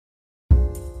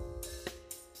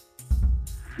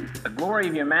The glory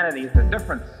of humanity is the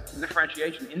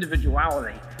differentiation,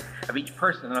 individuality of each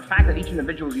person, and the fact that each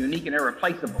individual is unique and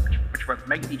irreplaceable, which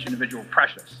makes each individual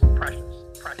precious.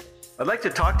 I'd like to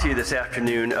talk to you this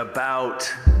afternoon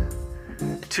about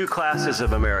two classes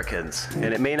of Americans,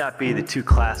 and it may not be the two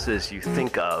classes you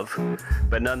think of,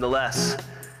 but nonetheless,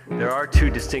 there are two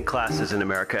distinct classes in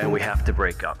America, and we have to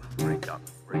break up.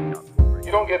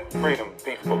 You don't get freedom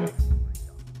peacefully.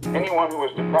 Anyone who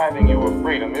is depriving you of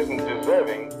freedom isn't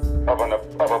deserving of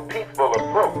a peaceful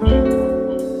approach.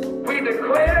 We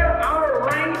declare our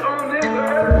right on this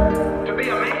earth to be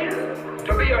a man,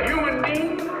 to be a human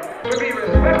being, to be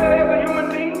respected as a human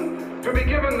being, to be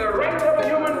given the rights of a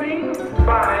human being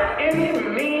by any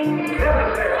means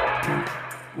necessary.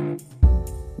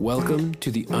 Welcome to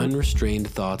the Unrestrained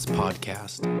Thoughts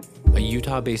Podcast, a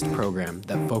Utah-based program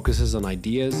that focuses on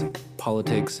ideas,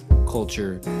 politics,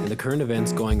 culture, and the current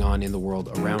events going on in the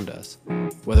world around us,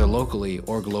 whether locally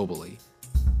or globally.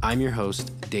 I'm your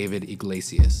host, David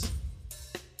Iglesias.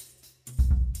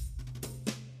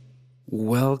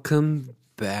 Welcome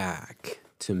back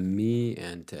to me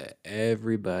and to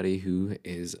everybody who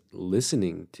is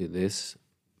listening to this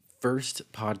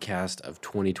first podcast of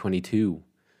 2022.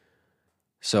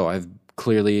 So I've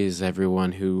clearly, as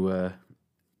everyone who,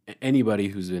 anybody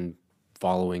who's been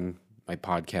following my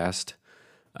podcast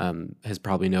has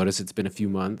probably noticed, it's been a few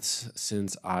months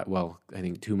since I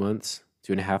think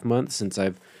 2.5 months since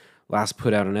I've last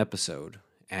put out an episode.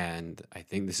 And I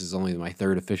think this is only my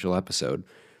third official episode.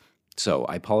 So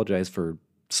I apologize for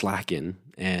slacking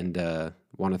and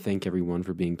want to thank everyone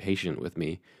for being patient with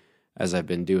me as I've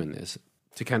been doing this.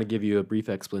 To kind of give you a brief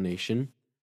explanation,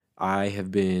 I have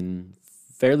been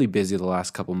fairly busy the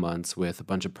last couple months with a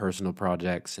bunch of personal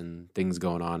projects and things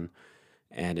going on,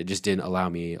 and it just didn't allow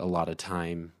me a lot of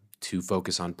time to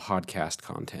focus on podcast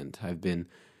content. I've been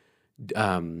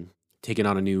taking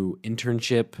on a new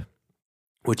internship,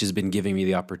 which has been giving me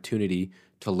the opportunity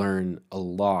to learn a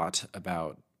lot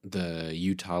about the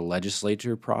Utah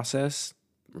legislature process,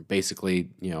 basically,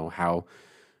 how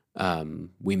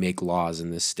we make laws in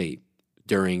this state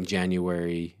during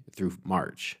January through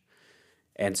March.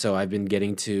 And so I've been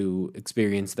getting to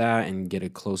experience that and get a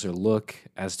closer look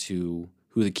as to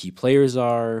who the key players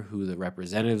are, who the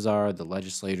representatives are, the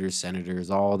legislators, senators,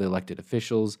 all the elected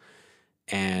officials,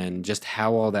 and just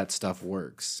how all that stuff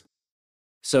works.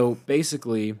 So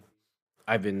basically,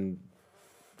 a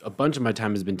bunch of my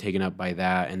time has been taken up by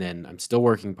that, and then I'm still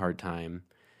working part-time,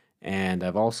 and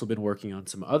I've also been working on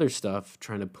some other stuff,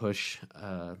 trying to push,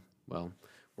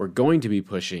 we're going to be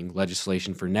pushing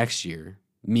legislation for next year,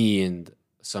 me and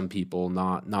some people,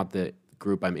 not the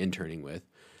group I'm interning with.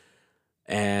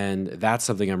 And that's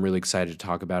something I'm really excited to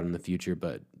talk about in the future,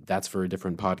 but that's for a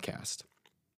different podcast.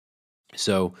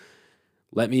 So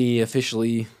let me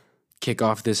officially kick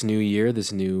off this new year,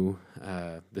 this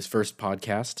first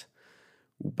podcast,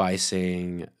 by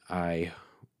saying I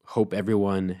hope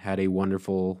everyone had a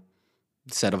wonderful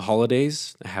set of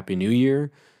holidays, a Happy New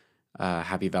Year,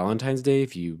 Happy Valentine's Day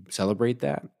if you celebrate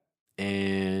that.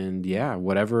 And yeah,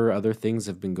 whatever other things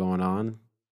have been going on,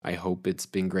 I hope it's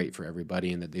been great for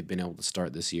everybody and that they've been able to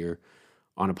start this year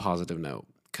on a positive note,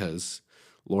 because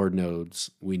Lord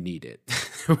knows we need it.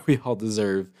 We all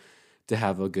deserve to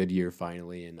have a good year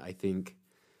finally. And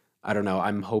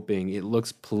I'm hoping it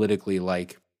looks politically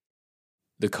like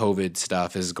the COVID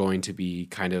stuff is going to be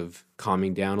kind of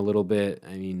calming down a little bit.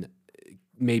 I mean,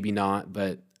 maybe not,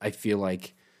 but I feel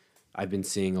like I've been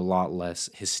seeing a lot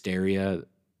less hysteria.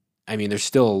 I mean, there's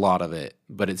still a lot of it,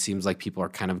 but it seems like people are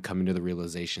kind of coming to the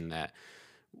realization that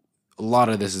a lot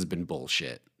of this has been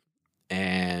bullshit.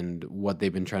 And what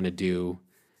they've been trying to do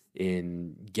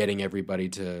in getting everybody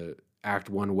to act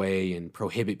one way and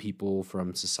prohibit people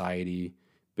from society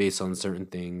based on certain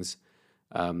things,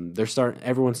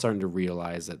 everyone's starting to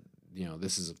realize that,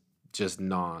 this is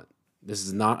not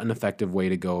an effective way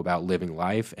to go about living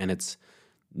life, and it's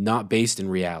not based in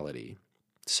reality.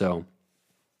 So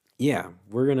yeah,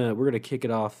 we're gonna kick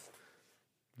it off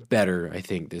better, I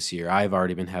think, this year. I've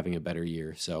already been having a better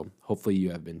year, so hopefully you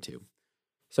have been too.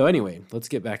 So anyway, let's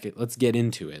get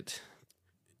into it.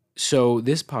 So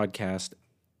this podcast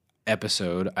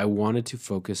episode, I wanted to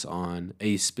focus on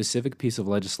a specific piece of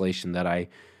legislation that I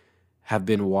have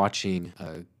been watching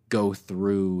go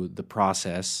through the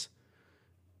process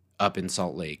up in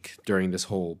Salt Lake during this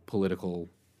whole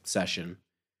political session.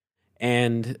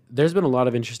 And there's been a lot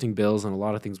of interesting bills and a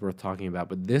lot of things worth talking about,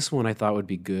 but this one I thought would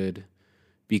be good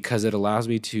because it allows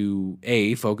me to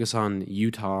focus on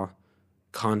Utah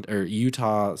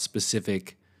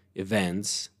specific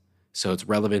events, so it's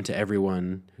relevant to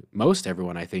everyone, most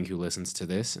everyone I think who listens to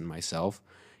this, and myself,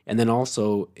 And then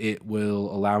also it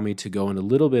will allow me to go into a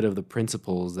little bit of the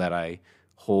principles that I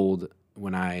hold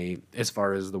as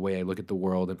far as the way I look at the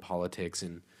world and politics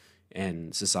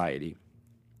and society.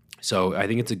 So I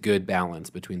think it's a good balance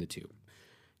between the two.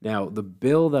 Now, the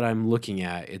bill that I'm looking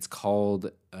at, it's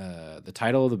called, the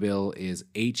title of the bill is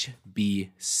HB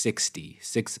 60,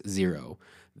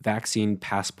 Vaccine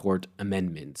Passport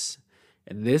Amendments.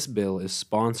 And this bill is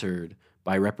sponsored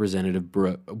by Representative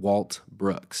Walt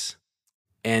Brooks.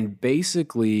 And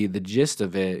basically, the gist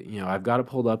of it, I've got it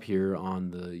pulled up here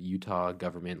on the Utah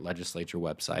government legislature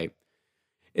website.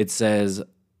 It says,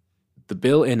 the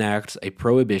bill enacts a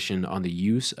prohibition on the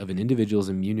use of an individual's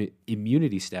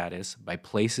immunity status by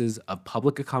places of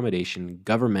public accommodation,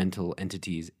 governmental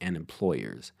entities, and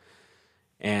employers.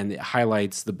 And it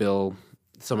highlights the bill,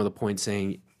 some of the points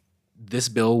saying this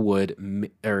bill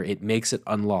it makes it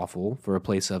unlawful for a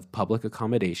place of public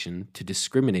accommodation to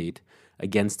discriminate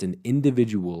against an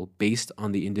individual based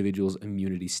on the individual's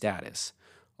immunity status.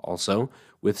 Also,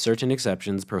 with certain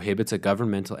exceptions, prohibits a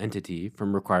governmental entity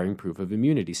from requiring proof of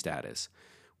immunity status.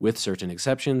 With certain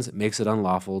exceptions, makes it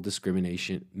unlawful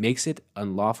discrimination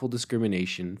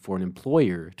for an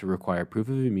employer to require proof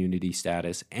of immunity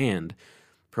status, and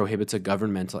prohibits a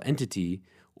governmental entity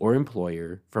or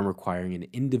employer from requiring an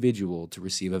individual to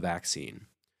receive a vaccine.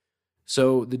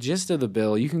 So the gist of the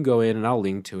bill, you can go in and I'll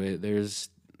link to it. There's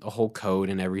a whole code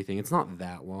and everything. It's not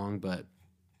that long, but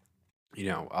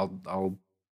I'll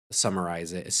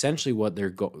summarize it. Essentially, what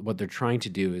they're trying to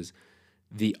do is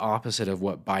the opposite of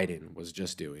what Biden was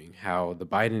just doing. How the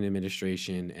Biden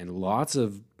administration and lots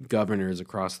of governors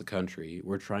across the country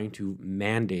were trying to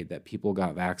mandate that people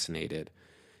got vaccinated.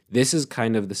 This is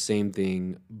kind of the same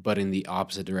thing, but in the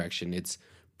opposite direction. It's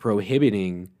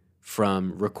prohibiting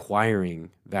from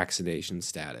requiring vaccination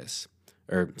status,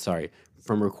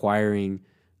 from requiring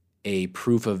a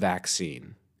proof of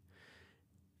vaccine,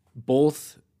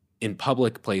 both in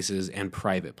public places and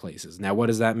private places. Now, what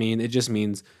does that mean? It just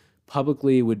means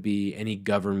publicly would be any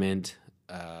government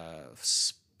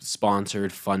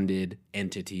sponsored, funded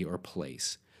entity or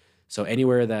place. So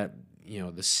anywhere that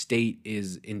the state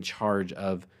is in charge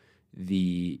of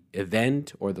the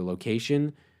event or the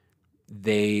location,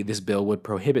 this bill would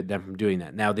prohibit them from doing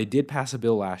that. Now, they did pass a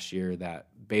bill last year that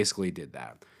basically did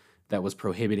that. That was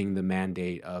prohibiting the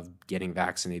mandate of getting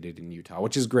vaccinated in Utah,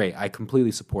 which is great. I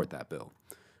completely support that bill.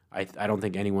 I don't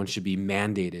think anyone should be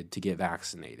mandated to get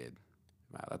vaccinated.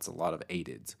 Wow, that's a lot of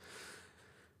aideds.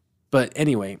 But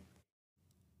anyway,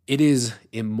 it is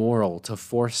immoral to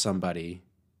force somebody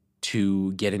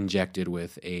to get injected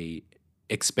with a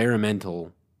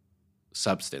experimental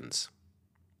substance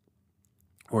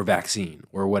or vaccine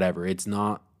or whatever. It's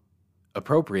not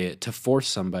appropriate to force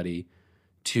somebody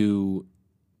to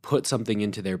put something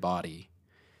into their body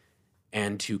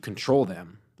and to control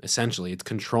them. Essentially, it's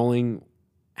controlling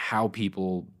how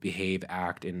people behave,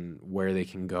 act, and where they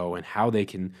can go and how they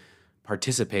can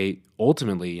participate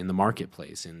ultimately in the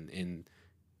marketplace, in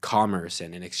commerce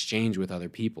and in exchange with other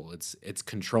people. It's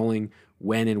controlling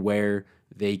when and where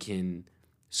they can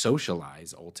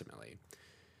socialize ultimately.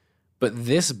 But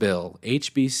this bill,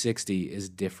 HB 60, is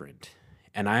different.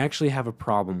 And I actually have a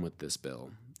problem with this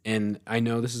bill. And I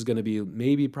know this is going to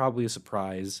be probably a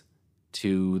surprise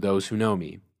to those who know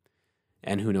me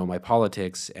and who know my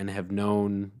politics and have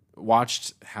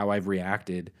watched how I've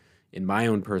reacted in my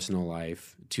own personal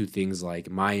life to things like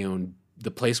the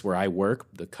place where I work,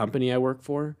 the company I work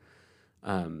for.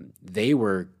 They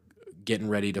were getting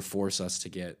ready to force us to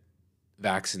get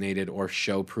vaccinated or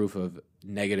show proof of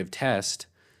negative test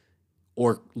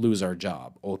or lose our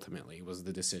job, ultimately, was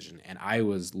the decision. And I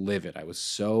was livid. I was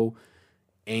so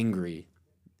angry.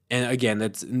 And again,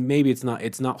 it's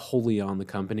not wholly on the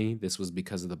company. This was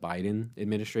because of the Biden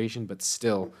administration, but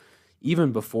still,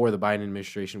 even before the Biden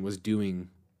administration was doing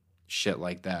shit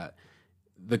like that,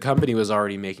 the company was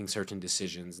already making certain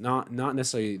decisions, not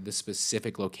necessarily the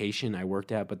specific location I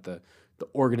worked at, but the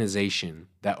organization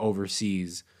that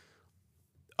oversees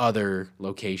other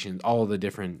locations, all of the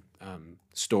different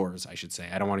stores, I should say.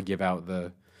 I don't want to give out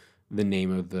the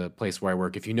name of the place where I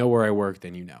work. If you know where I work,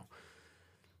 then you know.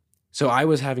 So I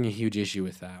was having a huge issue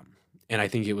with that, and I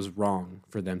think it was wrong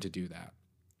for them to do that.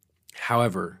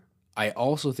 However, I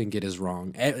also think it is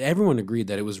wrong. Everyone agreed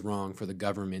that it was wrong for the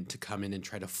government to come in and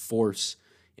try to force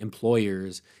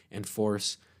employers and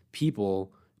force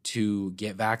people to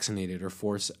get vaccinated or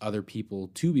force other people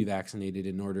to be vaccinated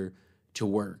in order to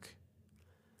work.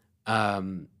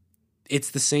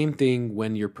 It's the same thing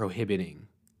when you're prohibiting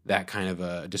that kind of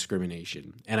a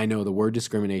discrimination. And I know the word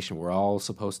discrimination, we're all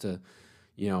supposed to,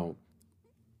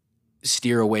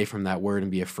 steer away from that word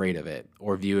and be afraid of it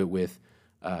or view it with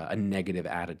a negative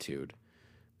attitude.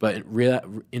 But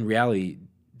in reality,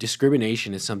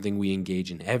 discrimination is something we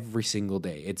engage in every single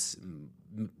day. It's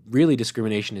really,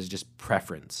 discrimination is just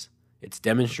preference. It's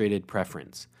demonstrated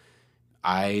preference.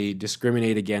 I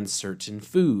discriminate against certain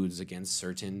foods, against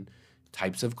certain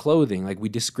types of clothing. Like, we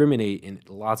discriminate in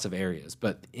lots of areas.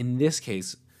 But in this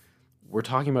case, we're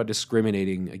talking about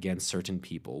discriminating against certain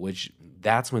people, which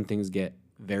that's when things get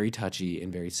very touchy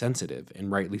and very sensitive,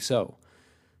 and rightly so.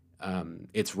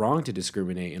 It's wrong to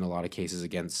discriminate in a lot of cases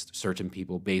against certain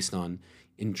people based on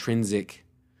intrinsic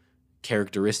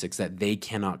characteristics that they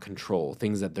cannot control,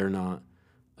 things that they're not,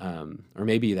 or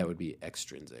maybe that would be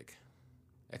extrinsic.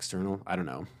 External? I don't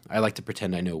know. I like to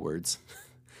pretend I know words.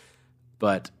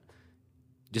 But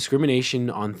discrimination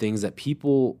on things that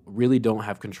people really don't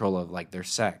have control of, like their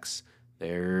sex,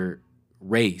 their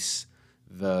race,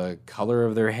 the color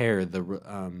of their hair,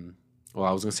 well,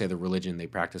 I was going to say the religion they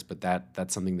practice, but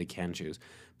that's something they can choose.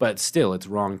 But still, it's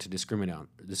wrong to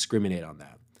discriminate on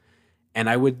that. And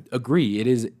I would agree, it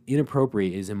is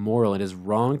inappropriate, it is immoral, it is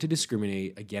wrong to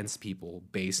discriminate against people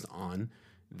based on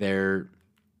their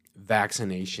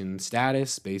vaccination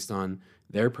status, based on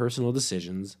their personal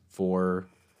decisions for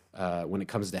when it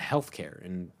comes to healthcare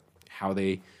and how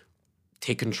they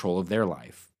take control of their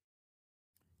life.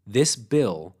 This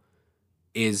bill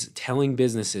is telling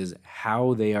businesses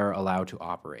how they are allowed to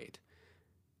operate.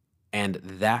 And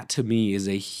that, to me, is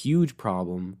a huge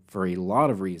problem for a lot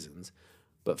of reasons.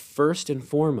 But first and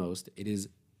foremost, it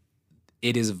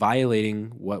is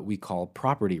violating what we call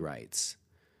property rights.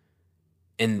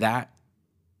 And that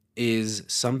is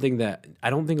something that I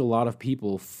don't think a lot of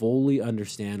people fully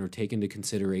understand or take into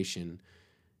consideration,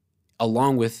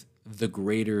 along with the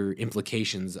greater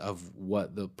implications of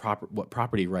what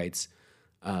property rights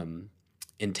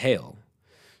entail.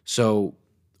 So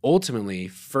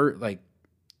ultimately,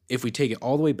 if we take it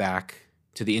all the way back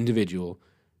to the individual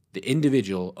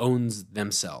owns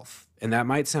themselves. And that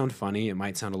might sound funny. It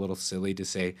might sound a little silly to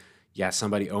say, yeah,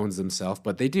 somebody owns themselves,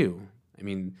 but they do. I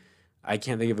mean, I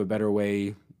can't think of a better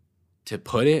way to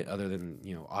put it other than,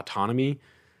 autonomy.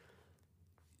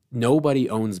 Nobody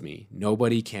owns me.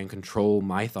 Nobody can control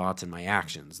my thoughts and my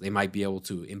actions. They might be able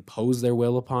to impose their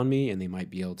will upon me, and they might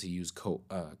be able to use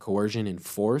coercion and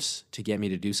force to get me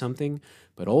to do something.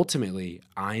 But ultimately,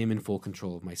 I am in full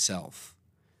control of myself,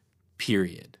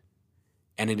 period.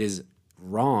 And it is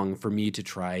wrong for me to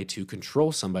try to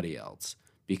control somebody else,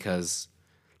 because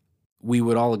we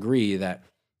would all agree that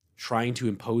trying to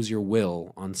impose your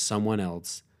will on someone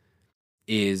else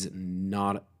is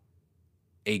not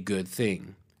a good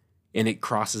thing, and it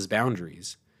crosses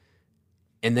boundaries.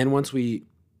 And then once we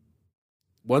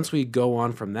go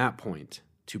on from that point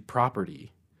to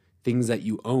property, things that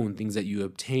you own, things that you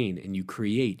obtain and you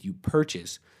create, you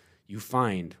purchase, you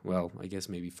find, well, I guess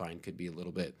maybe find could be a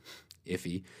little bit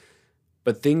iffy,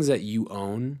 but things that you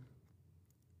own,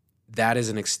 that is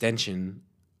an extension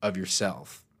of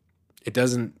yourself. It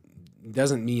doesn't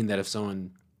mean that if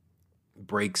someone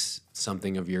breaks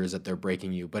something of yours that they're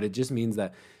breaking you, but it just means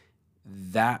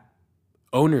that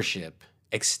ownership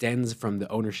extends from the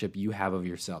ownership you have of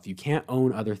yourself. You can't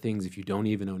own other things if you don't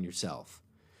even own yourself.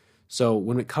 So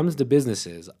when it comes to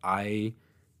businesses, I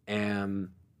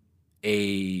am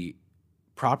a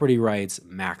property rights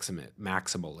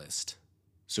maximalist,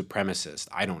 supremacist.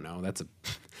 I don't know.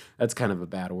 That's kind of a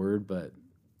bad word, but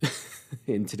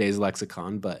in today's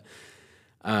lexicon. But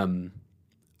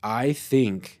I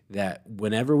think that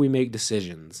whenever we make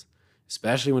decisions,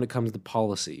 especially when it comes to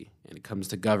policy and it comes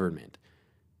to government,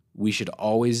 we should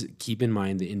always keep in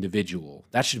mind the individual.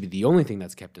 That should be the only thing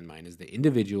that's kept in mind, is the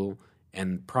individual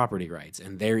and property rights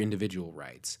and their individual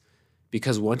rights.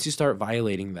 Because once you start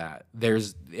violating that,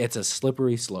 it's a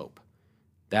slippery slope.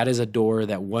 That is a door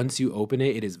that once you open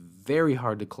it, it is very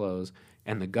hard to close.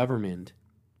 And the government,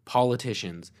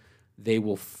 politicians, they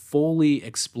will fully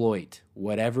exploit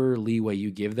whatever leeway you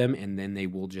give them, and then they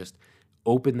will just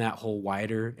open that hole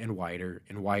wider and wider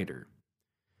and wider.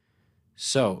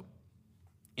 So,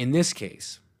 in this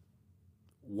case,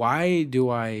 why do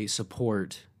I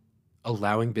support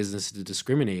allowing businesses to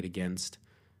discriminate against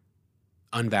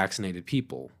unvaccinated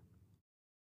people?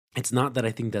 It's not that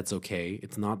I think that's okay.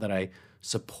 It's not that I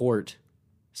support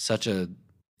such a,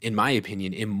 in my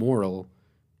opinion, immoral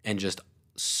and just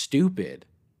stupid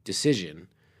decision.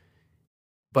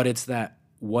 But it's that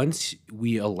once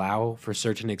we allow for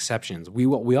certain exceptions, we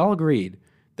all agreed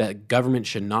that government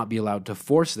should not be allowed to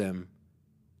force them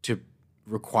to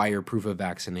require proof of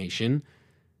vaccination.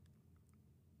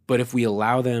 But if we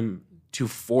allow them to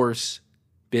force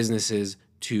businesses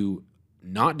to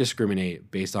not discriminate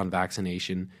based on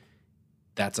vaccination,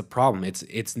 that's a problem.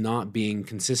 It's not being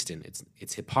consistent.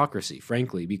 It's hypocrisy,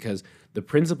 frankly, because the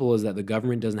principle is that the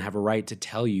government doesn't have a right to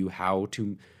tell you how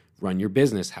to run your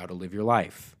business, how to live your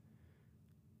life.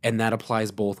 And that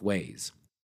applies both ways.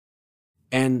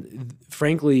 And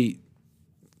frankly,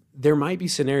 there might be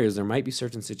scenarios, there might be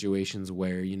certain situations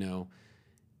where,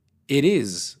 it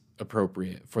is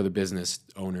appropriate for the business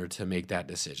owner to make that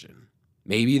decision.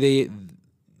 Maybe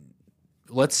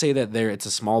let's say that it's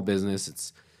a small business,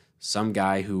 it's some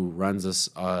guy who runs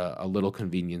a little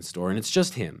convenience store, and it's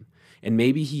just him. And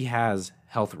maybe he has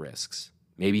health risks.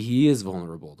 Maybe he is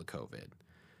vulnerable to COVID,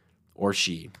 or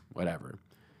she, whatever.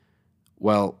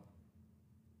 Well,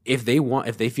 if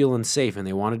they feel unsafe and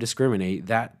they want to discriminate,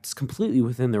 that's completely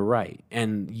within their right,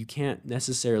 and you can't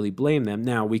necessarily blame them.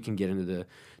 Now, we can get into the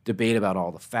debate about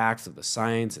all the facts of the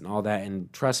science and all that,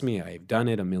 and trust me, I've done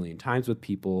it a million times with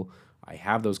people. I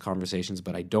have those conversations,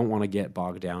 but I don't want to get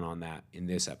bogged down on that in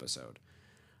this episode.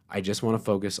 I just want to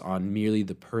focus on merely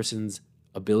the person's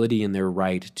ability and their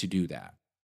right to do that.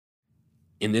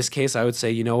 In this case, I would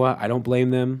say, you know what? I don't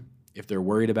blame them if they're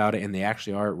worried about it and they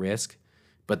actually are at risk,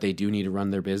 but they do need to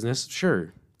run their business.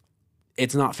 Sure.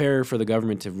 It's not fair for the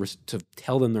government to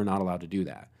tell them they're not allowed to do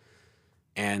that.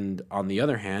 And on the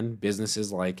other hand,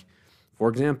 businesses like, for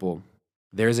example,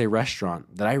 there's a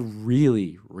restaurant that I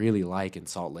really, really like in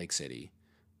Salt Lake City.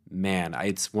 Man,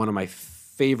 it's one of my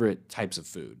favorite types of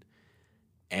food.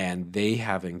 And they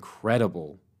have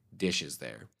incredible dishes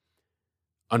there.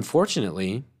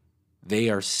 Unfortunately, they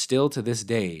are still to this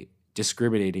day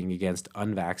discriminating against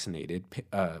unvaccinated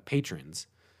patrons.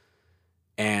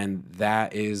 And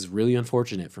that is really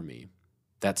unfortunate for me.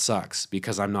 That sucks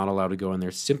because I'm not allowed to go in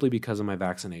there simply because of my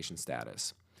vaccination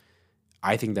status.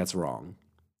 I think that's wrong.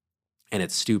 And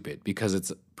it's stupid because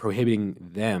it's prohibiting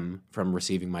them from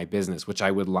receiving my business, which I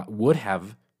would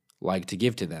have liked to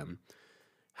give to them.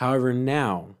 However,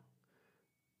 now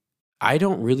I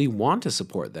don't really want to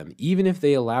support them. Even if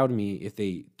they allowed me, if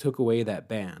they took away that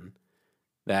ban,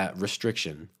 that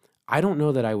restriction, I don't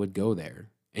know that I would go there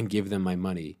and give them my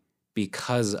money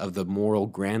because of the moral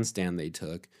grandstand they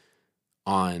took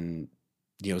on,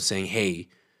 saying, hey,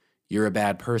 you're a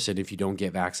bad person if you don't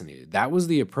get vaccinated. That was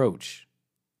the approach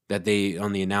that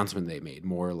on the announcement they made,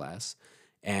 more or less.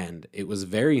 And it was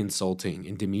very insulting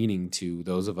and demeaning to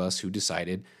those of us who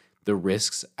decided the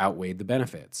risks outweighed the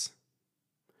benefits.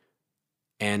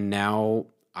 And now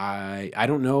I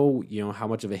don't know, how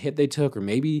much of a hit they took, or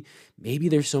maybe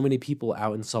there's so many people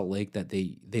out in Salt Lake that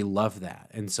they love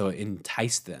that, and so it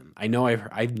enticed them. I know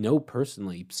I know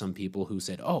personally some people who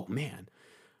said, "Oh man,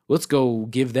 let's go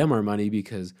give them our money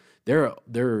because they're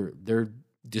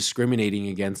discriminating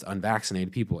against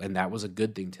unvaccinated people," and that was a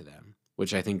good thing to them,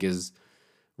 which I think is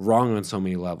wrong on so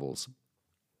many levels.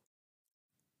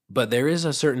 But there is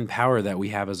a certain power that we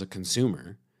have as a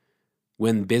consumer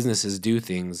when businesses do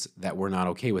things that we're not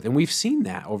okay with. And we've seen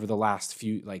that over the last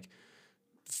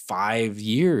 5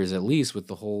 years at least, with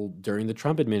during the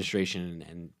Trump administration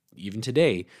and even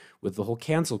today with the whole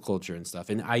cancel culture and stuff.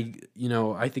 And I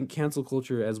think cancel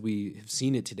culture as we have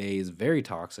seen it today is very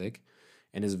toxic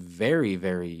and is very,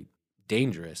 very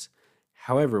dangerous.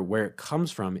 However, where it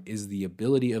comes from is the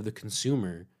ability of the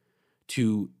consumer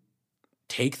to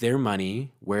take their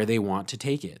money where they want to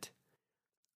take it.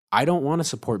 I don't want to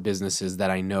support businesses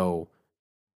that I know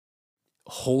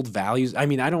hold values. I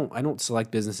mean, I don't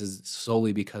select businesses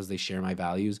solely because they share my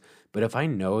values, but if I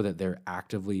know that they're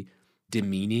actively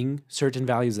demeaning certain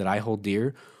values that I hold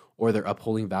dear, or they're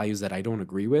upholding values that I don't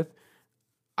agree with,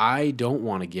 I don't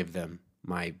want to give them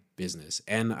my business.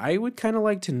 And I would kind of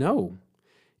like to know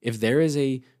if there is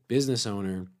a business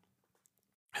owner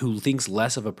who thinks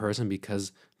less of a person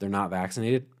because they're not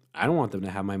vaccinated. I don't want them to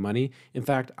have my money. In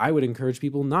fact, I would encourage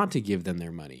people not to give them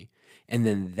their money. And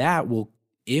then that will,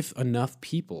 if enough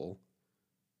people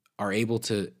are able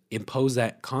to impose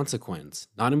that consequence,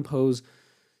 not impose,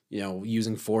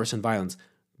 using force and violence,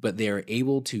 but they are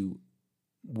able to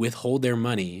withhold their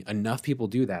money, enough people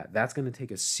do that, that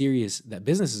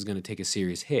business is going to take a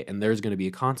serious hit, and there's going to be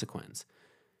a consequence.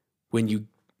 When you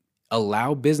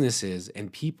allow businesses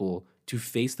and people to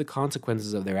face the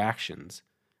consequences of their actions,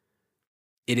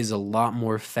 it is a lot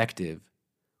more effective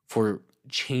for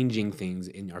changing things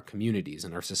in our communities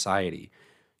and our society.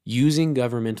 Using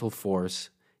governmental force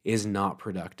is not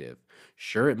productive.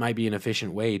 Sure, it might be an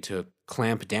efficient way to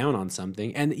clamp down on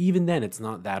something, and even then it's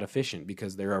not that efficient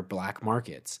because there are black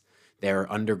markets, there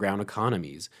are underground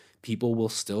economies. People will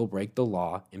still break the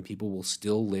law and people will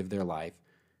still live their life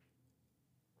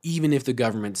even if the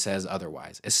government says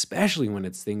otherwise, especially when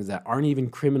it's things that aren't even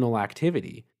criminal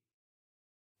activity.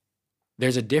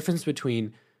 There's a difference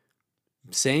between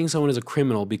saying someone is a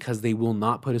criminal because they will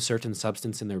not put a certain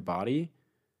substance in their body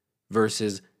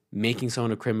versus making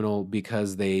someone a criminal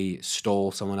because they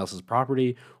stole someone else's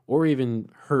property or even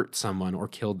hurt someone or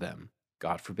killed them,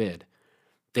 God forbid.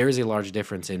 There is a large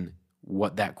difference in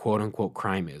what that quote unquote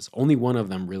crime is. Only one of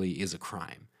them really is a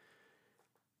crime.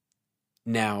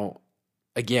 Now,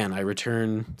 again, I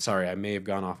may have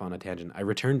gone off on a tangent. I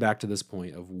return back to this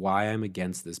point of why I'm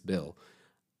against this bill.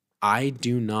 I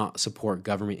do not support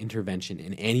government intervention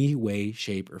in any way,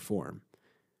 shape, or form.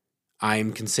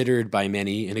 I'm considered by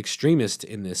many an extremist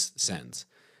in this sense.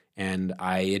 And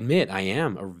I admit I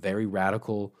am a very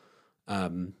radical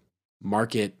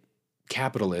market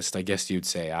capitalist, I guess you'd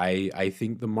say. I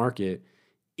think the market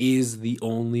is the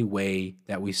only way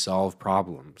that we solve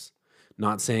problems.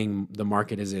 Not saying the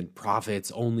market is in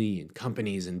profits only in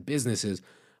companies and businesses.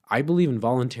 I believe in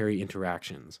voluntary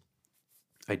interactions.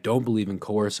 I don't believe in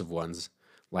coercive ones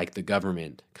like the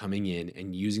government coming in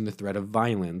and using the threat of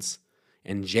violence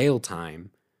and jail time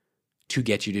to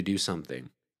get you to do something.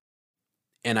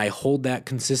 And I hold that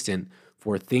consistent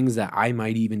for things that I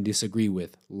might even disagree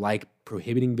with, like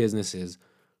prohibiting businesses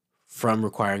from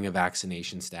requiring a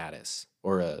vaccination status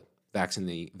or a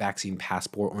vaccine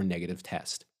passport or negative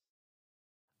test.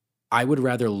 I would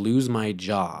rather lose my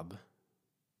job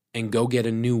and go get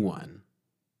a new one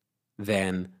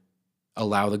than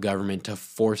allow the government to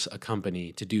force a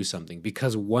company to do something.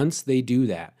 Because once they do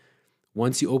that,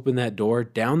 once you open that door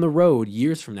down the road,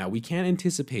 years from now, we can't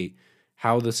anticipate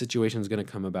how the situation is going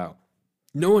to come about.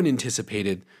 No one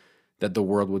anticipated that the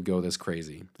world would go this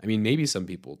crazy. I mean, maybe some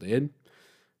people did.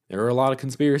 There are a lot of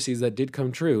conspiracies that did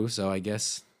come true, so I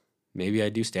guess maybe I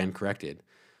do stand corrected.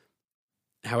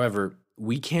 However,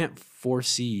 we can't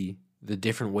foresee the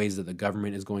different ways that the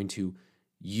government is going to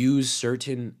use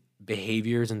certain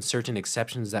behaviors and certain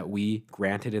exceptions that we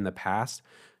granted in the past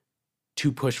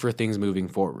to push for things moving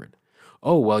forward.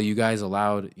 Oh, well, you guys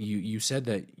you said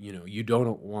that, you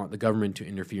don't want the government to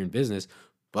interfere in business,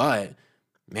 but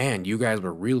man, you guys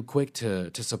were real quick to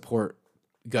support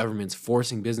governments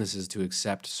forcing businesses to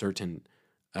accept certain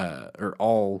or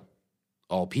all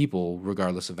people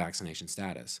regardless of vaccination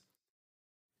status.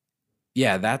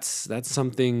 Yeah, that's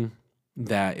something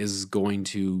that is going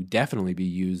to definitely be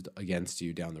used against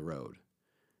you down the road.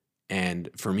 And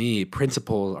for me,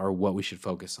 principles are what we should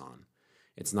focus on.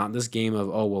 It's not this game of,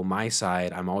 oh, well, my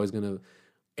side, I'm always going to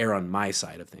err on my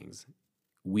side of things.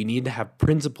 We need to have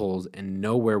principles and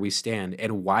know where we stand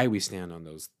and why we stand on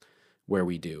those where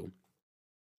we do.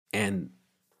 And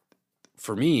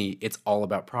for me, it's all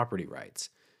about property rights.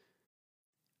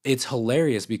 It's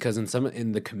hilarious because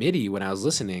in the committee when I was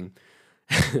listening,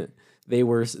 there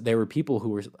were people who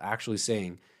were actually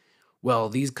saying, well,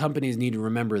 these companies need to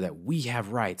remember that we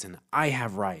have rights and I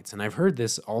have rights. And I've heard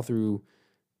this all through,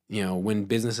 when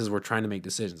businesses were trying to make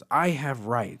decisions. I have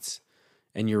rights.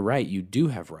 And you're right, you do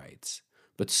have rights.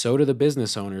 But so do the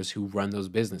business owners who run those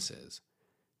businesses.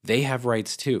 They have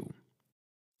rights too.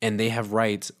 And they have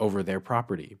rights over their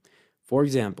property. For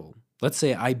example, let's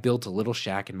say I built a little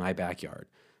shack in my backyard.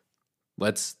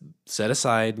 Let's set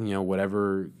aside,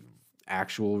 whatever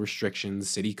actual restrictions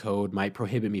city code might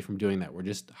prohibit me from doing that. We're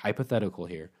just hypothetical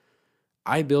here.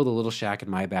 I build a little shack in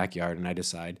my backyard and I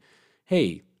decide,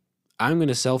 hey, I'm going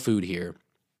to sell food here.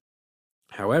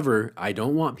 However, I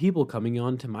don't want people coming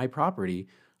onto my property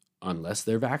unless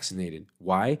they're vaccinated.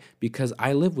 Why? Because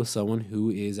I live with someone who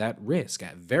is at risk,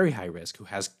 at very high risk, who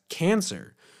has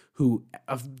cancer, who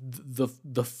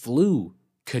the flu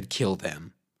could kill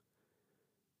them.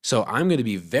 So I'm going to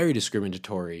be very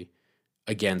discriminatory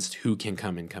against who can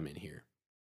come in here.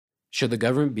 Should the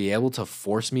government be able to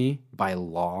force me by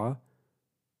law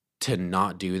to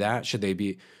not do that?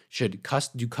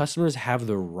 Do customers have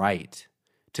the right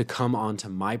to come onto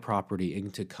my property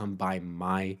and to come buy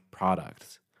my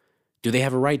products? Do they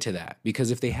have a right to that? Because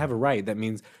if they have a right, that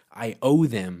means I owe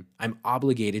them, I'm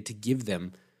obligated to give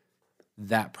them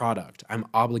that product. I'm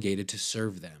obligated to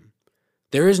serve them.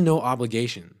 There is no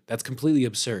obligation. That's completely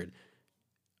absurd.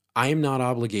 I am not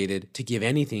obligated to give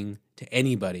anything to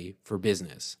anybody for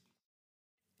business.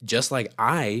 Just like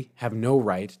I have no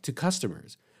right to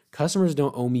customers. Customers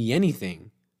don't owe me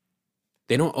anything.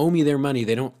 They don't owe me their money.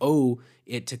 They don't owe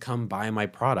it to come buy my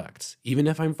products, even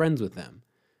if I'm friends with them.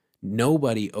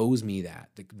 Nobody owes me that.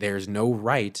 There's no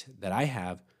right that I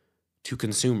have to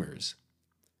consumers.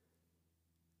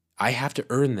 I have to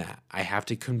earn that. I have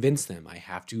to convince them. I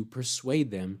have to persuade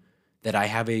them that I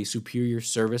have a superior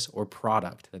service or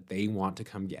product that they want to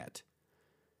come get.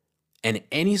 And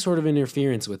any sort of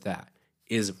interference with that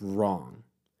is wrong.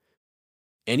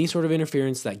 Any sort of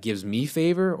interference that gives me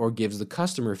favor or gives the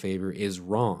customer favor is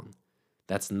wrong.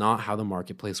 That's not how the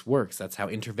marketplace works. That's how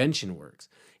intervention works.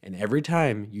 And every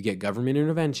time you get government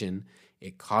intervention,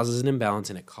 it causes an imbalance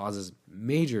and it causes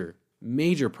major,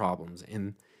 major problems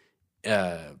in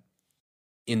the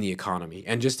economy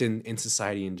and just in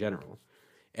society in general.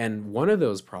 And one of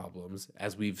those problems,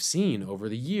 as we've seen over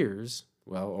the years,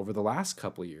 well, over the last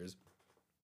couple of years,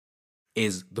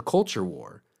 is the culture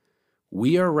war.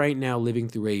 We are right now living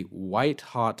through a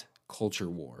white-hot culture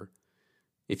war,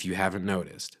 if you haven't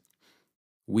noticed.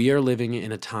 We are living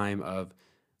in a time of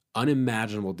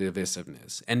unimaginable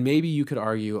divisiveness. And maybe you could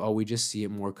argue, oh, we just see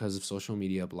it more because of social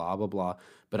media, blah, blah, blah.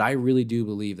 But I really do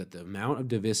believe that the amount of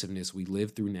divisiveness we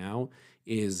live through now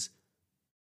is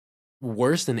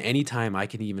worse than any time I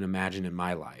can even imagine in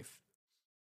my life.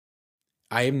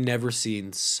 I have never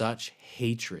seen such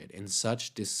hatred and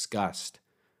such disgust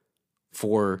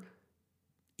for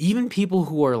even people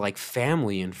who are like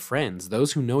family and friends,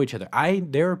 those who know each other.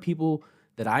 There are people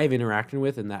that I've interacted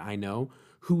with and that I know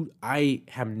who I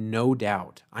have no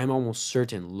doubt, I'm almost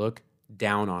certain, look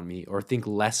down on me or think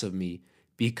less of me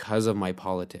because of my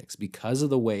politics, because of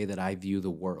the way that I view the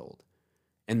world.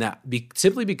 And that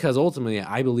simply because ultimately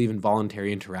I believe in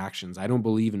voluntary interactions. I don't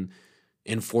believe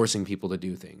in forcing people to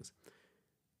do things.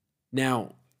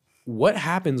 Now, what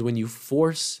happens when you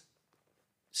force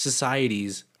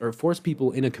societies or force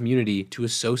people in a community to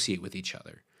associate with each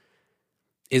other?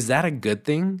 Is that a good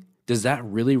thing? Does that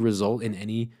really result in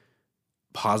any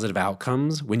positive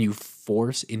outcomes when you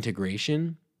force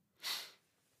integration?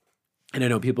 And I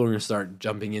know people are going to start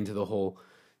jumping into the whole,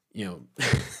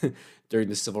 during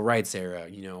the civil rights era,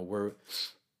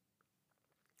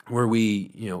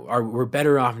 we're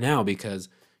better off now because,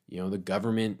 the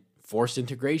government forced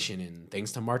integration, and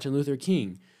thanks to Martin Luther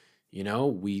King,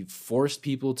 we forced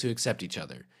people to accept each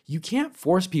other. You can't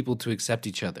force people to accept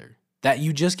each other.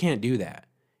 You just can't do that.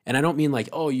 And I don't mean like,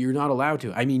 oh, you're not allowed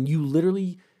to. I mean, you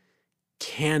literally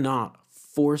cannot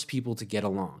force people to get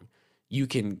along. You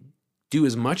can do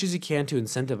as much as you can to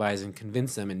incentivize and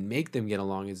convince them and make them get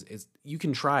along. As you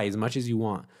can try as much as you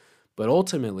want. But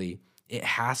ultimately, it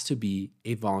has to be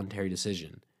a voluntary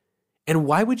decision. And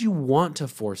why would you want to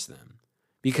force them?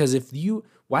 Because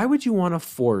why would you want to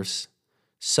force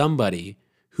somebody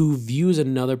who views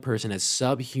another person as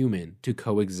subhuman to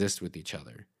coexist with each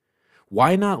other?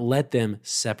 Why not let them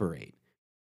separate?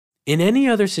 In any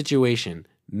other situation,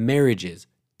 marriages,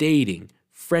 dating,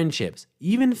 friendships,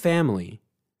 even family,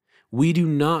 we do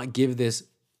not give this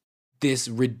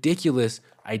ridiculous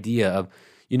idea of,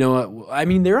 I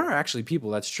mean, there are actually people,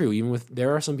 that's true.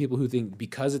 There are some people who think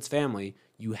because it's family,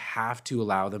 you have to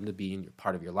allow them to be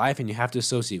part of your life and you have to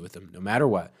associate with them no matter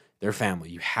what. They're family.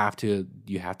 You have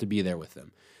to be there with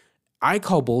them. I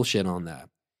call bullshit on that.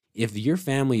 If your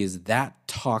family is that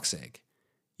toxic,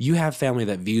 you have family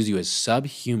that views you as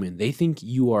subhuman. They think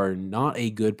you are not a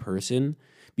good person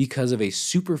because of a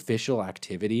superficial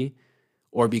activity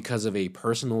or because of a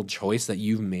personal choice that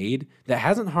you've made that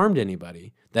hasn't harmed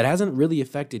anybody, that hasn't really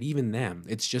affected even them.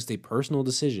 It's just a personal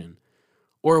decision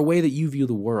or a way that you view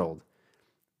the world.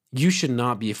 You should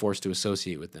not be forced to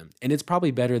associate with them. And it's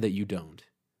probably better that you don't.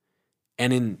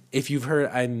 And if you've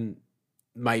heard,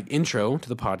 my intro to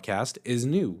the podcast is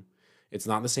new. It's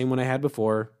not the same one I had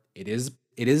before. It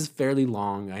is fairly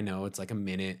long. I know it's like a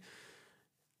minute.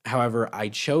 However, I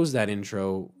chose that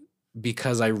intro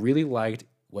because I really liked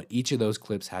what each of those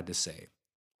clips had to say.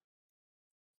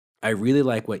 I really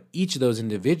like what each of those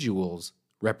individuals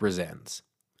represents.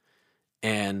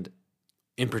 And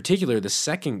in particular, the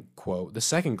second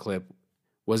clip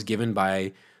was given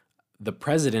by the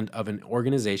president of an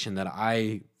organization that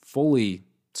I fully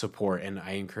support and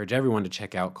I encourage everyone to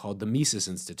check out, called the Mises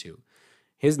Institute.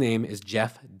 His name is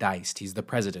Jeff Deist. He's the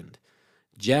president.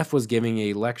 Jeff was giving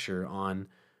a lecture on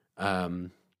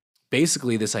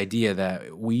basically this idea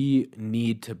that we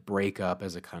need to break up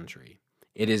as a country.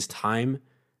 It is time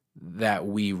that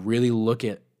we really look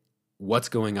at what's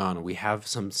going on. We have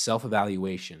some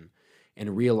self-evaluation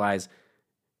and realize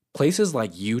places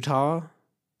like Utah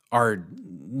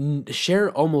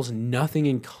share almost nothing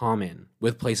in common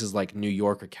with places like New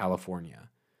York or California.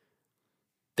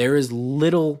 There is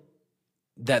little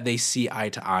that they see eye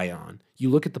to eye on. You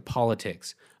look at the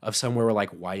politics of somewhere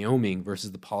like Wyoming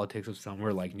versus the politics of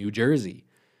somewhere like New Jersey.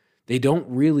 They don't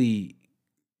really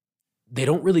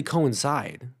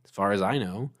coincide, as far as I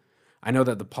know. I know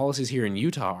that the policies here in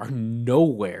Utah are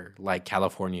nowhere like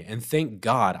California, and thank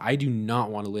God I do not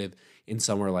want to live in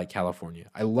somewhere like California.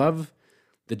 I love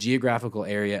the geographical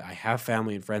area. I have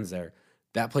family and friends there.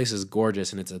 That place is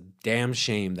gorgeous, and it's a damn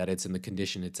shame that it's in the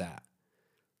condition it's at.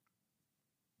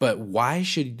 But why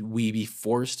should we be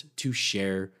forced to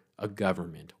share a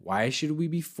government? Why should we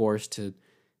be forced to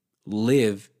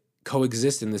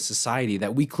coexist in this society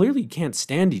that we clearly can't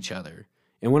stand each other.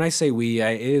 And when I say we,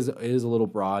 it is a little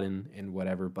broad and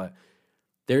whatever, but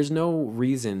there's no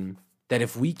reason that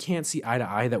if we can't see eye to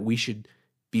eye that we should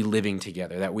be living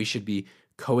together, that we should be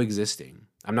coexisting.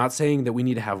 I'm not saying that we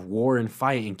need to have war and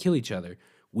fight and kill each other.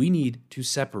 We need to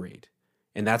separate.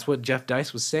 And that's what Jeff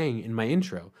Dice was saying in my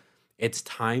intro. It's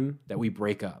time that we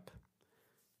break up.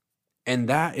 And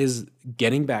that is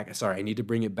getting back. Sorry, I need to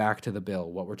bring it back to the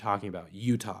bill, what we're talking about,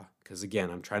 Utah. Because again,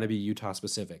 I'm trying to be Utah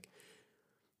specific.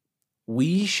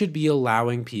 We should be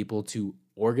allowing people to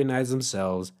organize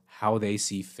themselves how they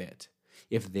see fit.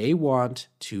 If they want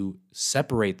to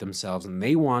separate themselves and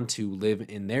they want to live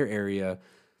in their area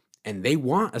and they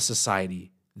want a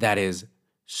society that is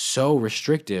so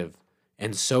restrictive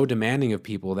and so demanding of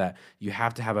people that you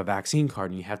have to have a vaccine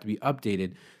card and you have to be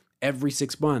updated every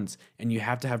 6 months and you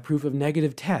have to have proof of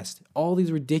negative test, all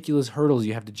these ridiculous hurdles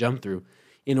you have to jump through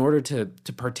in order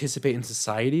to participate in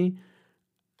society,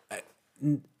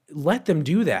 let them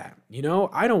do that.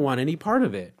 I don't want any part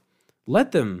of it.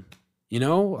 Let them,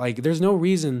 there's no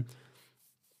reason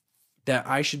that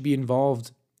I should be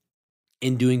involved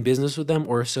in doing business with them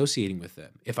or associating with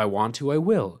them. If I want to, I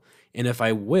will. And if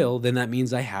I will, then that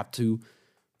means I have to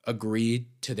agree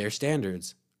to their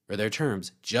standards or their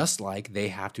terms, just like they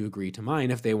have to agree to mine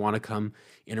if they want to come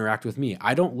interact with me.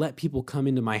 I don't let people come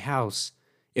into my house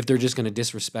if they're just going to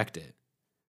disrespect it.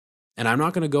 And I'm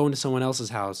not going to go into someone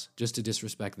else's house just to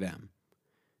disrespect them.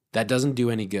 That doesn't do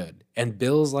any good. And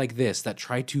bills like this that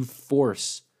try to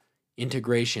force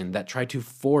integration, that try to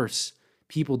force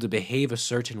people to behave a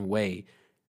certain way,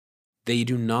 they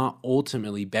do not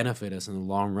ultimately benefit us in the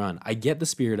long run. I get the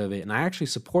spirit of it, and I actually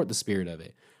support the spirit of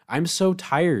it. I'm so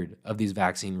tired of these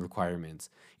vaccine requirements.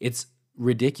 It's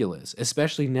ridiculous,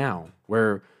 especially now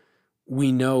where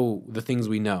we know the things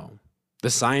we know. The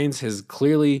science has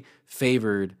clearly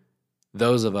favored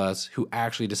those of us who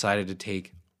actually decided to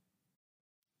take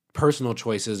personal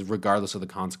choices regardless of the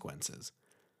consequences.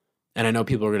 And I know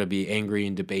people are going to be angry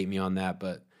and debate me on that,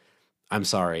 but I'm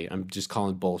sorry. I'm just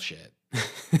calling bullshit.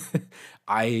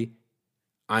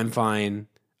 I'm fine.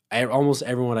 Almost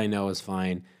everyone I know is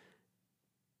fine.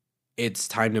 It's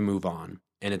time to move on.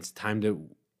 And it's time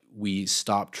we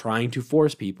stop trying to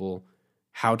force people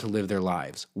how to live their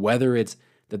lives, whether it's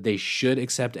that they should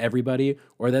accept everybody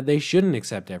or that they shouldn't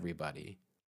accept everybody.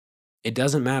 It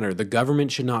doesn't matter. The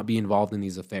government should not be involved in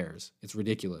these affairs. It's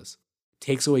ridiculous. It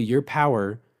takes away your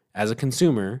power as a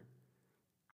consumer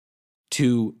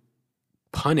to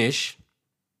punish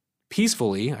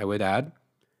peacefully, I would add,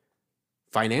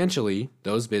 financially,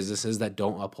 those businesses that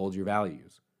don't uphold your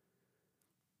values.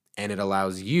 And it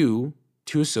allows you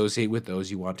to associate with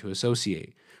those you want to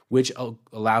associate, which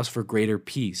allows for greater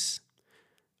peace.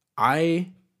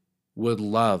 I would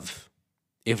love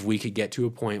if we could get to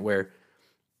a point where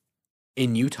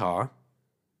in Utah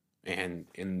and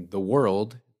in the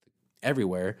world,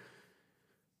 everywhere,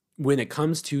 when it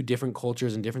comes to different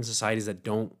cultures and different societies that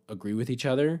don't agree with each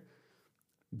other,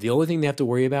 the only thing they have to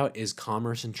worry about is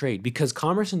commerce and trade, because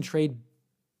commerce and trade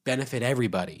benefit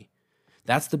everybody.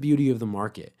 That's the beauty of the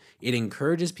market. It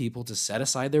encourages people to set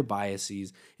aside their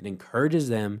biases. It encourages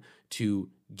them to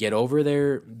get over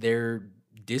their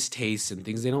distastes and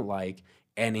things they don't like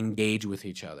and engage with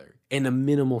each other in a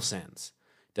minimal sense.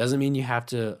 Doesn't mean you have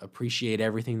to appreciate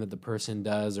everything that the person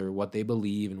does or what they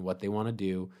believe and what they want to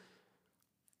do.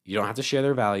 You don't have to share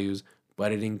their values,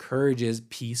 but it encourages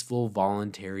peaceful,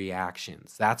 voluntary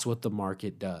actions. That's what the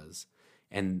market does.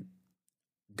 And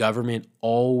government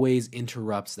always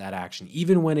interrupts that action,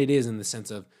 even when it is in the sense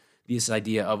of this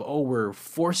idea of, oh, we're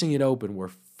forcing it open. We're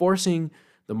forcing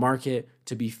the market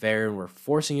to be fair and we're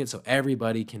forcing it so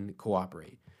everybody can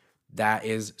cooperate. That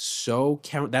is so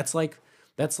that's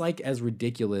like as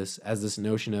ridiculous as this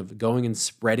notion of going and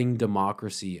spreading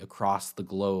democracy across the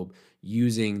globe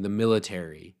using the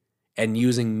military and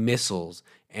using missiles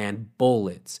and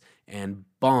bullets and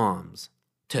bombs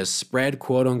to spread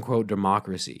quote unquote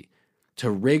democracy, to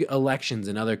rig elections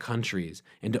in other countries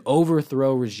and to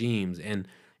overthrow regimes and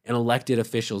elected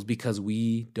officials because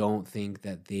we don't think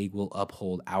that they will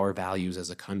uphold our values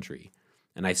as a country.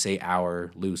 And I say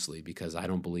our loosely because I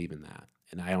don't believe in that.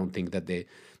 And I don't think that the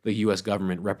U.S.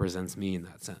 government represents me in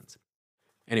that sense.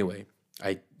 Anyway,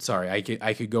 I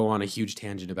could go on a huge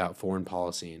tangent about foreign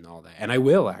policy and all that. And I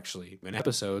will actually in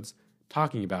episodes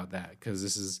talking about that because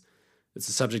it's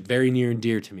a subject very near and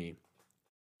dear to me.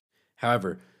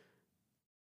 However,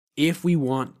 if we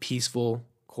want peaceful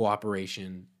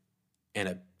cooperation and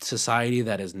a society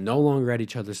that is no longer at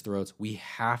each other's throats, we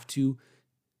have to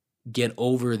get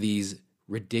over these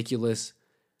ridiculous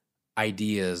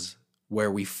ideas where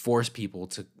we force people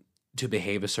to to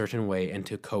behave a certain way and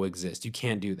to coexist. You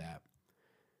can't do that.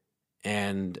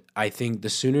 And I think the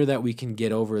sooner that we can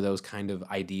get over those kind of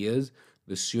ideas,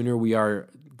 the sooner we are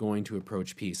going to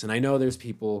approach peace. And I know there's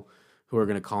people who are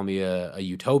going to call me a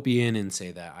utopian and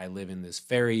say that I live in this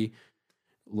fairy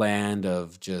land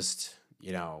of just,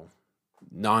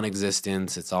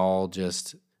 non-existence. It's all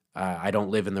just, I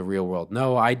don't live in the real world.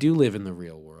 No, I do live in the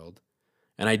real world.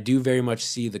 And I do very much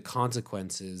see the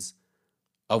consequences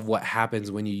of what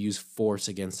happens when you use force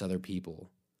against other people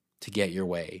to get your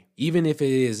way, even if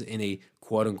it is in a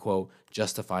quote-unquote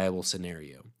justifiable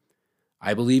scenario.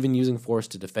 I believe in using force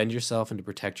to defend yourself and to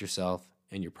protect yourself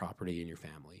and your property and your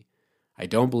family. I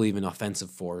don't believe in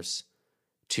offensive force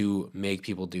to make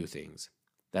people do things.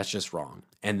 That's just wrong.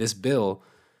 And this bill,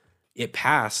 it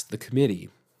passed the committee.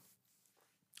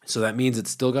 So that means it's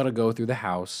still got to go through the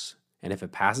House. And if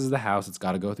it passes the House, it's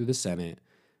got to go through the Senate.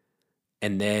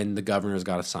 And then the governor's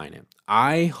got to sign it.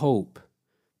 I hope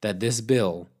that this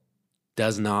bill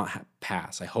does not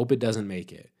pass. I hope it doesn't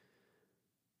make it.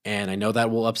 And I know that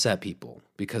will upset people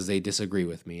because they disagree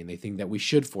with me and they think that we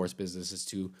should force businesses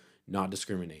to not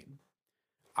discriminate.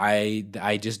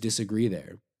 I just disagree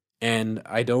there. And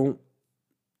I don't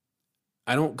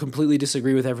completely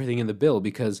disagree with everything in the bill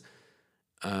because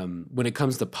when it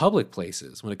comes to public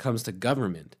places, when it comes to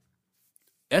government,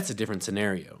 that's a different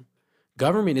scenario.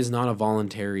 Government is not a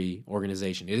voluntary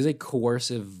organization. It is a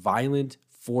coercive, violent,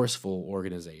 forceful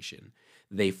organization.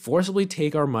 They forcibly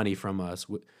take our money from us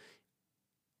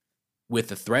with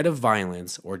the threat of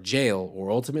violence or jail or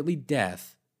ultimately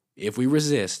death if we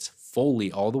resist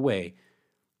fully all the way.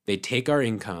 They take our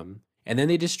income and then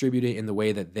they distribute it in the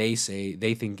way that they say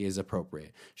they think is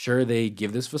appropriate. Sure, they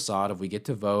give this facade of we get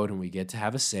to vote and we get to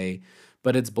have a say,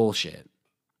 but it's bullshit.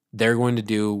 They're going to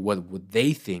do what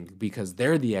they think because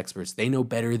they're the experts. They know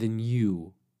better than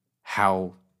you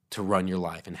how to run your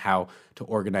life and how to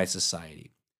organize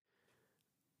society.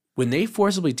 When they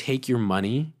forcibly take your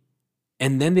money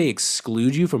and then they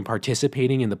exclude you from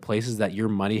participating in the places that your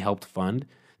money helped fund,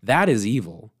 that is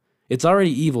evil. It's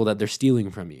already evil that they're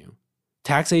stealing from you.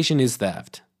 Taxation is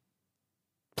theft.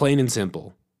 Plain and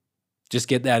simple. Just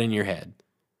get that in your head.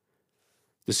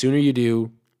 The sooner you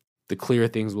do, the clearer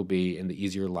things will be and the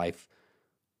easier life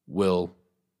will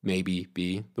maybe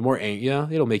be. The more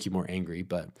it'll make you more angry,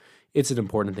 but it's an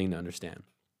important thing to understand.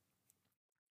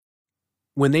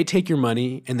 When they take your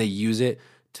money and they use it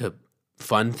to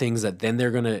fund things that then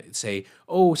they're going to say,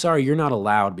 oh, sorry, you're not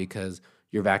allowed because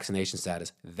your vaccination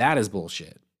status, that is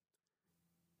bullshit.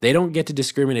 They don't get to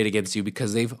discriminate against you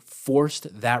because they've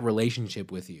forced that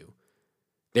relationship with you.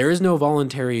 There is no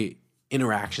voluntary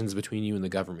interactions between you and the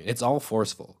government. It's all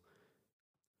forceful.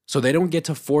 So they don't get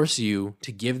to force you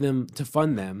to to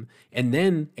fund them and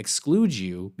then exclude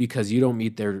you because you don't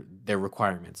meet their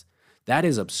requirements. That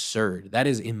is absurd. That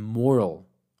is immoral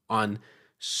on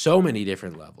so many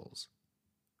different levels.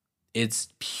 It's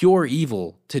pure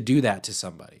evil to do that to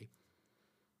somebody.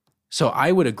 So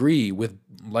I would agree with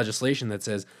legislation that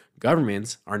says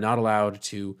governments are not allowed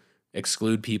to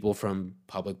exclude people from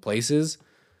public places.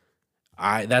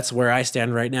 That's where I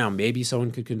stand right now. Maybe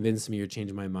someone could convince me or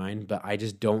change my mind, but I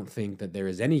just don't think that there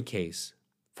is any case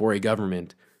for a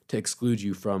government to exclude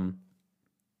you from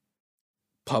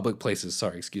public places.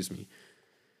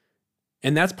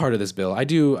 And that's part of this bill.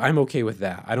 I'm okay with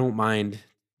that. I don't mind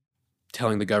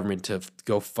telling the government to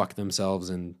go fuck themselves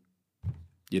and,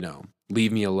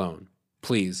 leave me alone.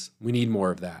 Please, we need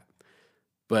more of that.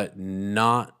 But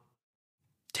not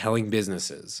telling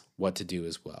businesses what to do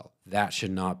as well. That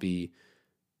should not be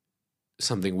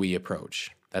something we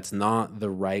approach. That's not the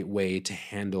right way to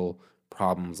handle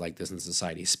problems like this in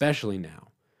society, especially now.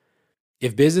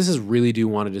 If businesses really do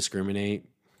want to discriminate,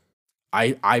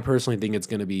 I personally think it's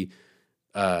going to be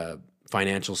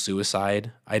financial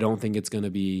suicide. I don't think it's going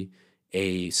to be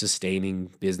a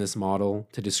sustaining business model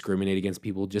to discriminate against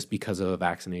people just because of a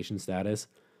vaccination status.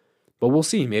 But we'll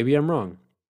see. Maybe I'm wrong.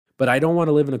 But I don't want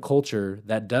to live in a culture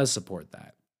that does support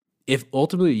that. If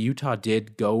ultimately Utah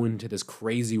did go into this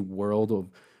crazy world of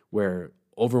where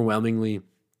overwhelmingly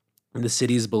the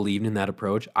cities believed in that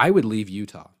approach, I would leave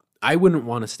Utah. I wouldn't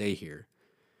want to stay here.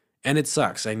 And it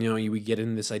sucks. I know we get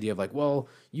in this idea of like, well,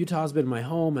 Utah's been my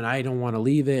home and I don't want to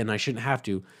leave it and I shouldn't have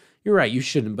to. You're right, you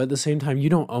shouldn't. But at the same time, you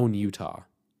don't own Utah.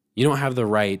 You don't have the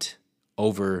right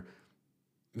over,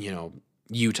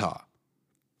 Utah.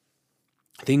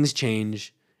 Things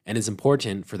change, and it's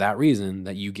important for that reason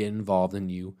that you get involved and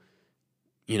you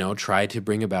try to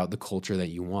bring about the culture that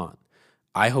you want.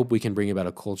 I hope we can bring about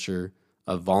a culture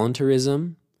of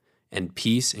voluntarism and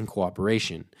peace and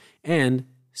cooperation and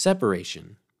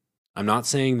separation. I'm not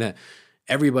saying that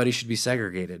everybody should be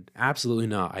segregated. Absolutely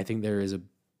not. I think there is a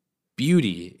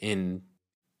beauty in,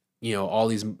 all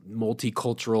these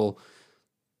multicultural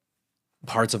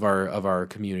parts of our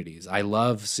communities. I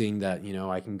love seeing that,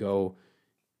 I can go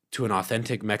to an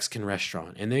authentic Mexican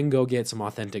restaurant and then go get some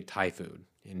authentic Thai food.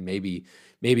 And maybe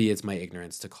it's my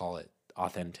ignorance to call it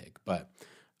authentic, but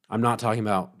I'm not talking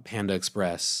about Panda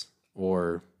Express,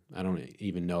 or I don't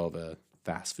even know of a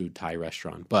fast food Thai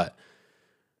restaurant, but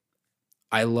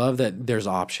I love that there's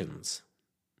options.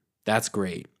 That's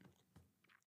great.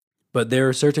 But there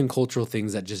are certain cultural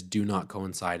things that just do not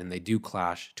coincide, and they do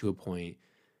clash to a point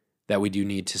that we do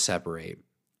need to separate.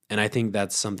 And I think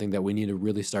that's something that we need to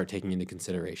really start taking into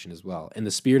consideration as well. In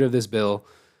the spirit of this bill,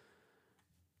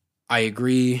 I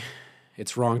agree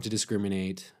it's wrong to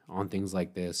discriminate on things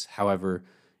like this. However,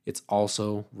 it's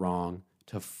also wrong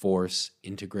to force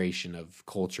integration of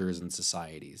cultures and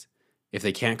societies. If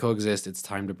they can't coexist, it's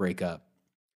time to break up.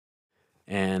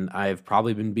 And I've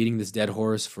probably been beating this dead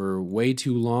horse for way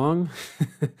too long.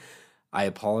 I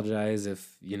apologize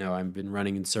if, I've been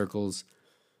running in circles.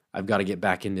 I've got to get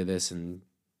back into this and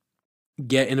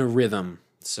get in a rhythm.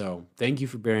 So thank you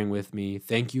for bearing with me.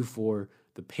 Thank you for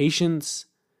the patience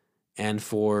and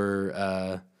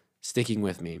for sticking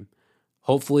with me.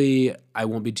 Hopefully, I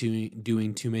won't be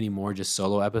doing too many more just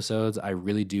solo episodes. I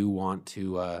really do want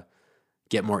to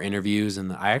get more interviews.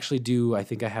 And I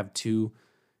think I have 2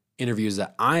 interviews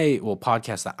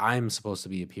podcasts that I'm supposed to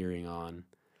be appearing on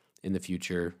in the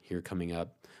future here coming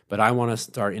up. But I want to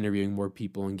start interviewing more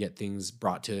people and get things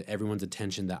brought to everyone's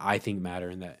attention that I think matter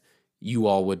and that you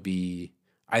all would be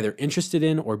either interested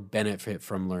in or benefit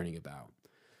from learning about.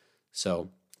 So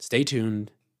stay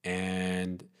tuned.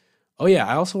 And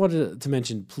I also wanted to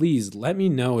mention, please let me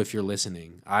know if you're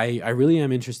listening. I really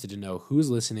am interested to know who's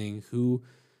listening,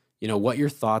 what your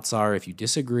thoughts are. If you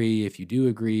disagree, if you do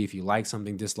agree, if you like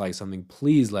something, dislike something,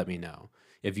 please let me know.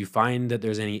 If you find that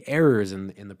there's any errors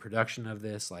in the production of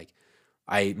this, like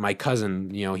my cousin,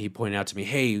 he pointed out to me,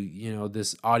 hey,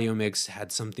 this audio mix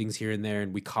had some things here and there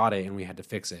and we caught it and we had to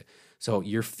fix it. So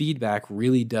your feedback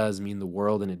really does mean the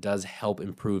world, and it does help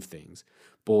improve things.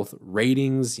 Both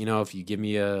ratings, if you give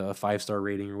me a 5-star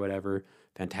rating or whatever,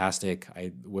 fantastic.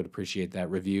 I would appreciate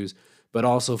that. Reviews, but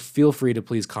also feel free to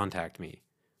please contact me.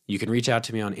 You can reach out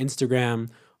to me on Instagram.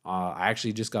 I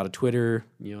actually just got a Twitter,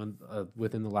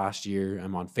 within the last year.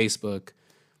 I'm on Facebook.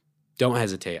 Don't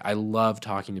hesitate. I love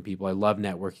talking to people. I love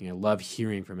networking. I love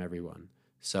hearing from everyone.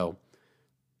 So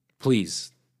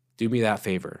please do me that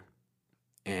favor.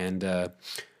 And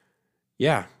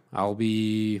I'll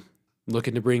be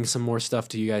looking to bring some more stuff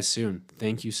to you guys soon.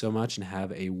 Thank you so much, and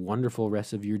have a wonderful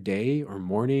rest of your day or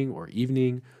morning or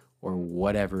evening or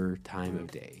whatever time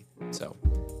of day. So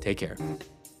take care.